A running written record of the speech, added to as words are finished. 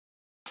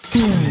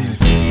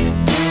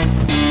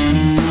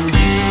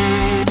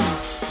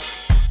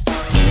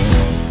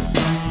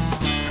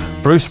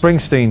Bruce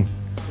Springsteen.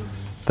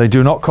 They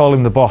do not call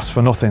him the boss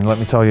for nothing, let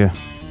me tell you.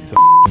 He's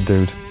a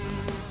dude.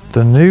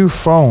 The new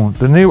phone,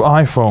 the new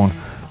iPhone.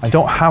 I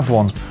don't have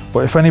one,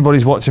 but if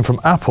anybody's watching from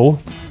Apple,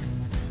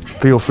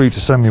 feel free to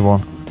send me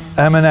one.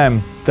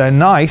 M&M, they're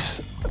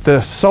nice. The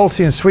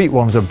salty and sweet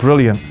ones are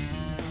brilliant.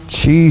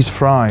 Cheese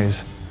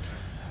fries.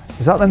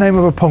 Is that the name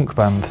of a punk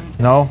band?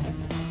 No?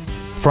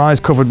 Fries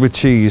covered with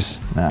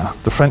cheese. Nah,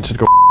 the French would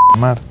go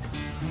mad.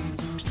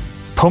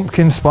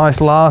 Pumpkin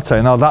spice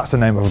latte. Now that's the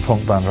name of a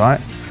punk band,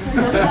 right?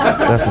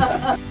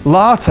 Definitely.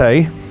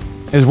 Latte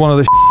is one of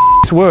the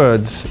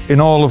words in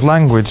all of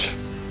language.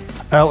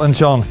 Elton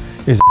John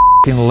is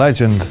a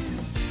legend.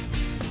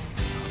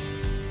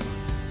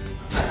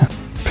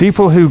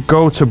 People who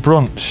go to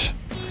brunch.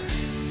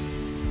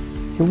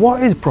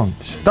 What is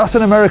brunch? That's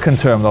an American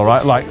term though,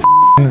 right? Like,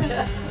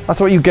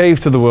 that's what you gave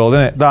to the world,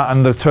 isn't it? That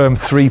and the term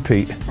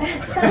three-peat.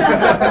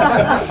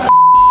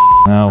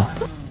 No.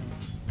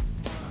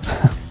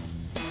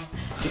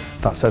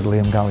 That said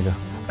Liam Gallagher.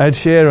 Ed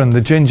Sheeran,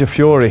 the Ginger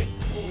Fury.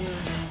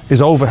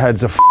 His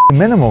overheads are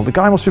minimal. The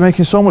guy must be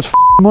making so much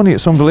money,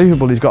 it's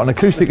unbelievable. He's got an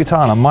acoustic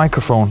guitar and a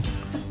microphone.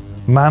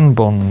 Man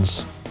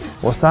buns.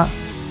 What's that?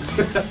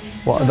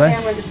 What are they?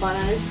 With a bun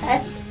on his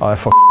head. Oh,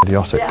 they're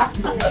idiotic. Yeah.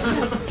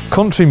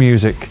 Country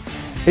music.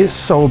 It's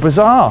so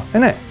bizarre,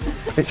 isn't it?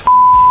 It's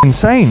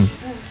insane.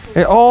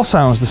 It all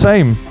sounds the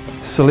same.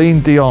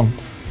 Celine Dion.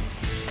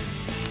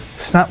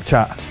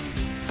 Snapchat.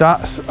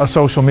 That's a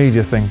social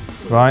media thing,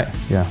 right?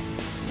 Yeah.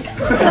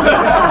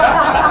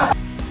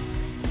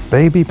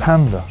 Baby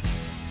Panda.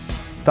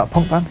 That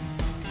punk band?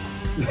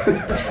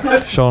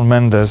 Shawn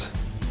Mendes.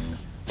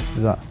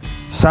 Who's that?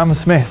 Sam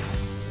Smith.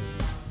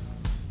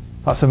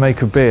 That's a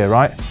make of beer,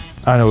 right?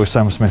 I know who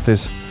Sam Smith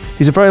is.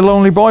 He's a very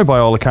lonely boy by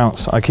all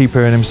accounts. I keep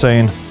hearing him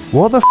saying,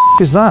 what the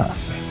f is that?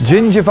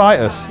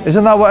 Gingivitis.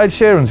 Isn't that what Ed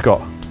Sheeran's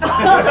got?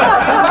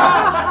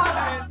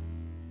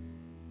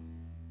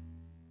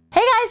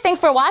 Hey guys, thanks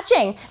for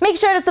watching. Make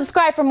sure to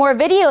subscribe for more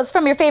videos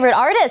from your favorite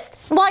artist.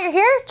 And while you're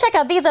here, check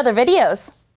out these other videos.